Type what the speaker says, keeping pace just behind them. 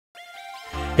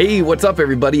Hey, what's up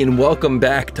everybody, and welcome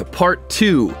back to part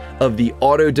 2 of the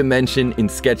auto dimension in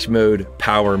sketch mode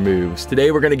power moves.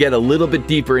 Today we're going to get a little bit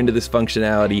deeper into this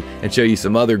functionality and show you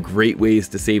some other great ways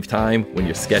to save time when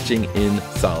you're sketching in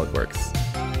SolidWorks.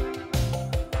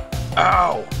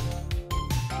 Ow!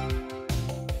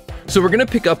 So we're going to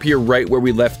pick up here right where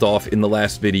we left off in the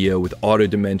last video with auto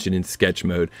dimension in sketch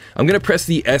mode. I'm going to press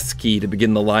the S key to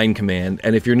begin the line command,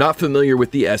 and if you're not familiar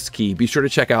with the S key, be sure to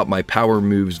check out my power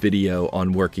moves video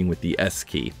on working with the S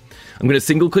key. I'm going to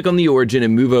single click on the origin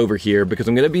and move over here because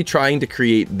I'm going to be trying to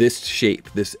create this shape,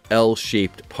 this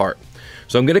L-shaped part.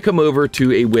 So I'm going to come over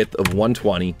to a width of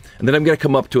 120, and then I'm going to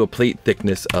come up to a plate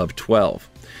thickness of 12.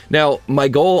 Now, my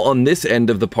goal on this end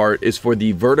of the part is for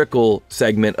the vertical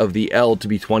segment of the L to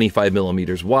be 25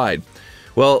 millimeters wide.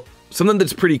 Well, something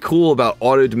that's pretty cool about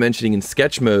auto dimensioning in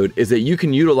sketch mode is that you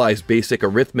can utilize basic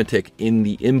arithmetic in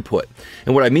the input.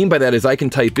 And what I mean by that is I can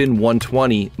type in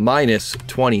 120 minus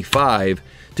 25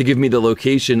 to give me the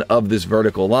location of this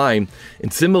vertical line.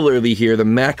 And similarly here, the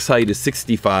max height is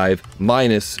 65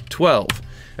 minus 12.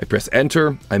 I press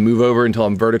enter, I move over until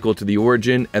I'm vertical to the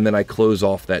origin, and then I close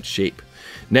off that shape.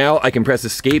 Now I can press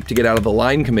escape to get out of the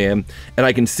line command, and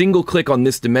I can single click on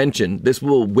this dimension. This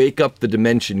will wake up the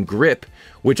dimension grip,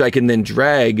 which I can then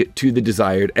drag to the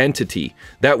desired entity.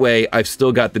 That way I've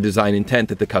still got the design intent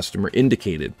that the customer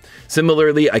indicated.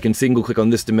 Similarly, I can single click on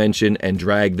this dimension and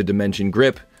drag the dimension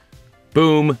grip,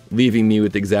 boom, leaving me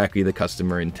with exactly the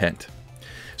customer intent.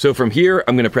 So from here,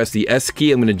 I'm going to press the S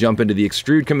key, I'm going to jump into the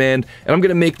Extrude Command, and I'm going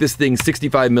to make this thing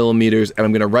 65 millimeters, and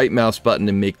I'm going to right mouse button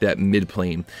and make that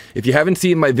mid-plane. If you haven't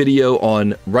seen my video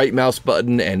on right mouse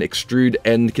button and extrude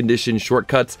end condition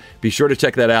shortcuts, be sure to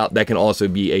check that out. That can also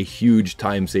be a huge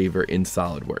time saver in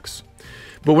SolidWorks.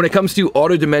 But when it comes to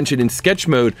auto dimension in sketch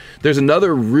mode, there's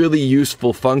another really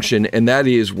useful function, and that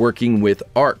is working with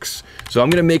arcs. So I'm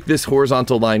going to make this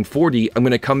horizontal line 40. I'm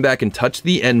going to come back and touch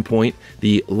the endpoint,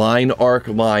 the line arc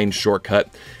line shortcut,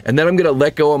 and then I'm going to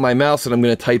let go of my mouse and I'm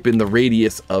going to type in the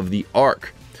radius of the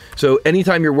arc. So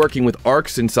anytime you're working with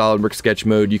arcs in SolidWorks sketch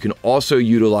mode, you can also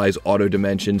utilize auto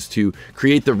dimensions to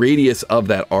create the radius of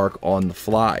that arc on the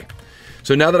fly.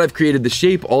 So now that I've created the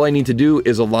shape, all I need to do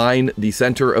is align the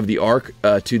center of the arc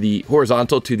to the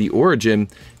horizontal to the origin,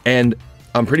 and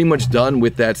I'm pretty much done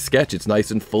with that sketch. It's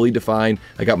nice and fully defined.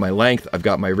 I got my length, I've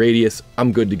got my radius,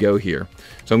 I'm good to go here.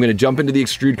 So I'm going to jump into the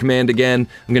Extrude Command again.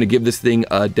 I'm going to give this thing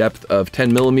a depth of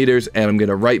 10 millimeters, and I'm going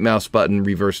to right mouse button,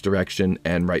 reverse direction,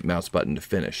 and right mouse button to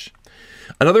finish.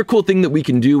 Another cool thing that we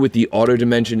can do with the auto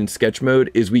dimension in sketch mode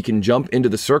is we can jump into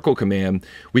the circle command,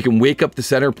 we can wake up the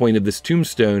center point of this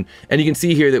tombstone, and you can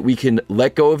see here that we can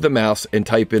let go of the mouse and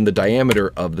type in the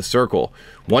diameter of the circle.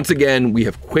 Once again, we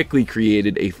have quickly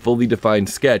created a fully defined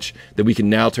sketch that we can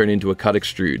now turn into a cut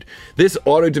extrude. This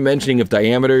auto dimensioning of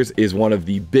diameters is one of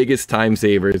the biggest time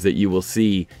savers that you will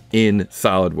see in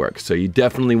SolidWorks, so you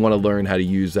definitely want to learn how to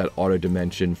use that auto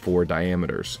dimension for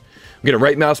diameters. I'm going to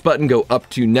right mouse button, go up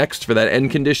to next for that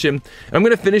end condition, and I'm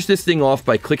going to finish this thing off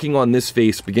by clicking on this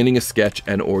face, beginning a sketch,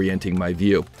 and orienting my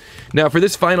view. Now for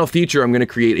this final feature, I'm going to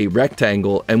create a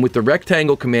rectangle, and with the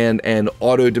rectangle command and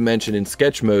auto dimension in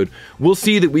sketch mode, we'll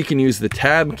see that we can use the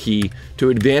tab key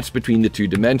to advance between the two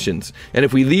dimensions. And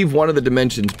if we leave one of the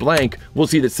dimensions blank, we'll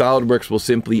see that SolidWorks will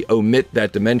simply omit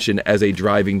that dimension as a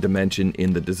driving dimension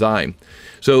in the design.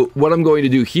 So what I'm going to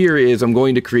do here is I'm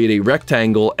going to create a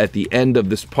rectangle at the end of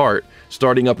this part,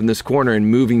 starting up in this corner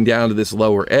and moving down to this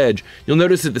lower edge. You'll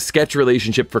notice that the sketch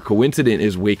relationship for coincident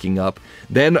is waking up.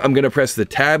 Then I'm going to press the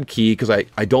tab key because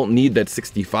I don't need that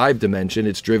 65 dimension.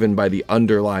 It's driven by the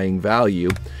underlying value.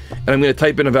 And I'm going to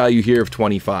type in a value here of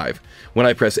 25. When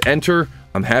I press enter,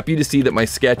 I'm happy to see that my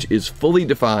sketch is fully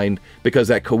defined because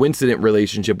that coincident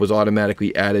relationship was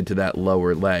automatically added to that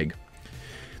lower leg.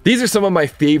 These are some of my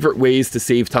favorite ways to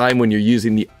save time when you're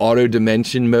using the auto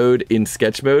dimension mode in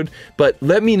sketch mode, but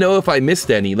let me know if I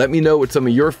missed any. Let me know what some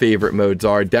of your favorite modes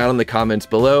are down in the comments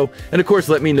below, and of course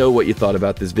let me know what you thought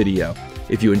about this video.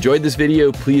 If you enjoyed this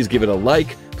video, please give it a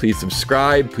like, please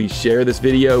subscribe, please share this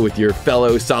video with your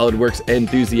fellow SolidWorks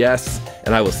enthusiasts,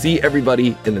 and I will see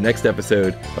everybody in the next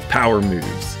episode of Power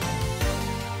Moves.